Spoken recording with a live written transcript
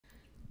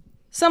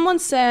Someone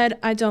said,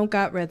 I don't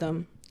got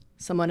rhythm.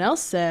 Someone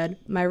else said,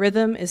 my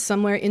rhythm is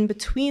somewhere in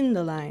between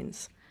the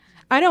lines.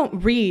 I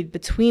don't read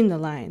between the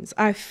lines.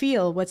 I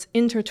feel what's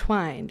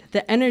intertwined,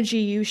 the energy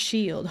you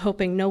shield,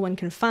 hoping no one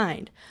can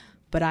find.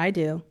 But I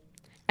do.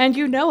 And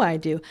you know I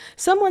do.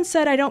 Someone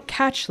said I don't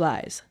catch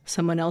lies.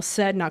 Someone else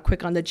said, not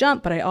quick on the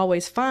jump, but I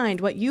always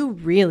find what you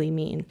really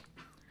mean.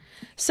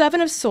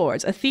 7 of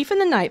Swords, a thief in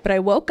the night, but I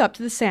woke up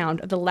to the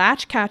sound of the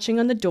latch catching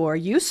on the door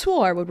you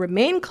swore would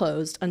remain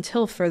closed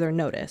until further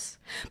notice.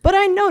 But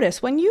I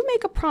notice when you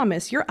make a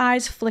promise, your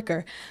eyes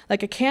flicker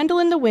like a candle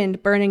in the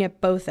wind burning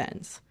at both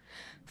ends.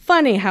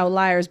 Funny how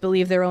liars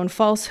believe their own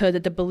falsehood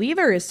that the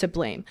believer is to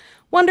blame.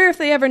 Wonder if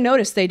they ever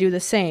notice they do the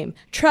same.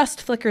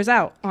 Trust flickers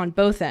out on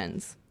both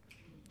ends.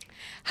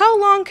 How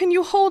long can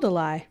you hold a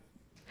lie?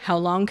 How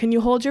long can you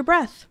hold your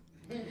breath?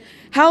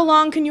 How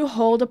long can you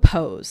hold a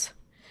pose?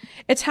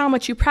 It's how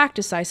much you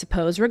practice, I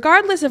suppose.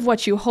 Regardless of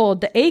what you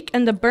hold, the ache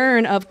and the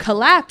burn of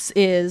collapse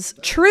is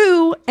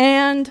true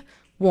and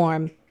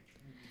warm.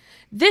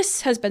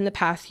 This has been the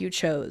path you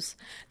chose.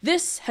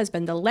 This has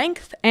been the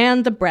length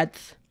and the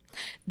breadth.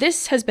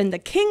 This has been the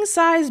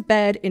king-size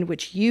bed in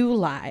which you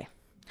lie.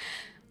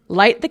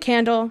 Light the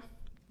candle,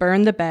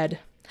 burn the bed.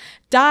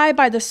 Die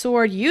by the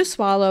sword you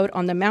swallowed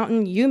on the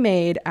mountain you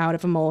made out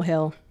of a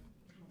molehill.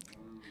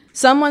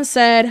 Someone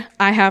said,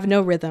 I have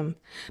no rhythm.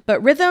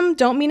 But rhythm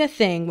don't mean a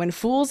thing when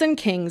fools and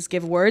kings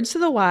give words to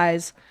the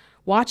wise,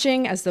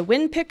 watching as the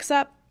wind picks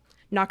up,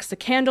 knocks the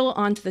candle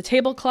onto the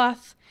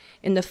tablecloth.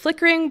 In the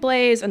flickering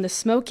blaze and the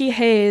smoky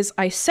haze,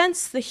 I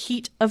sense the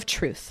heat of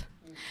truth.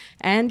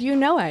 And you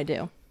know I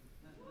do.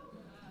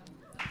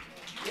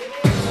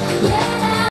 Yeah.